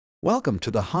Welcome to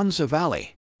the Hunza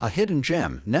Valley, a hidden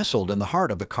gem nestled in the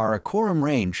heart of the Karakoram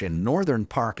Range in northern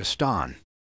Pakistan.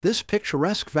 This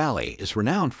picturesque valley is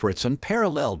renowned for its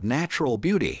unparalleled natural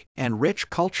beauty and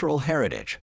rich cultural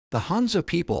heritage. The Hunza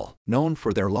people, known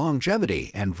for their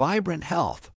longevity and vibrant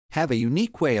health, have a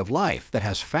unique way of life that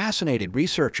has fascinated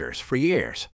researchers for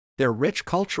years. Their rich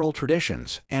cultural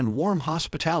traditions and warm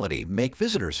hospitality make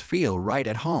visitors feel right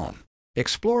at home.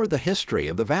 Explore the history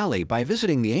of the valley by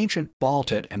visiting the ancient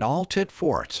Baltit and Altit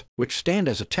forts, which stand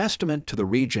as a testament to the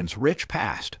region's rich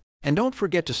past. And don't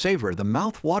forget to savor the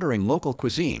mouth-watering local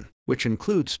cuisine, which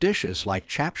includes dishes like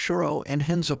chapchuro and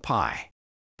Hunza pie.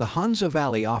 The Hunza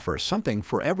Valley offers something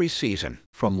for every season,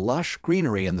 from lush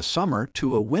greenery in the summer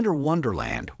to a winter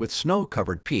wonderland with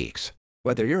snow-covered peaks.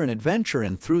 Whether you're an adventure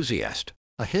enthusiast,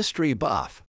 a history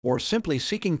buff, or simply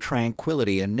seeking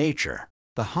tranquility in nature,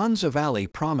 the Hunza Valley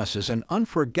promises an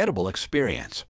unforgettable experience.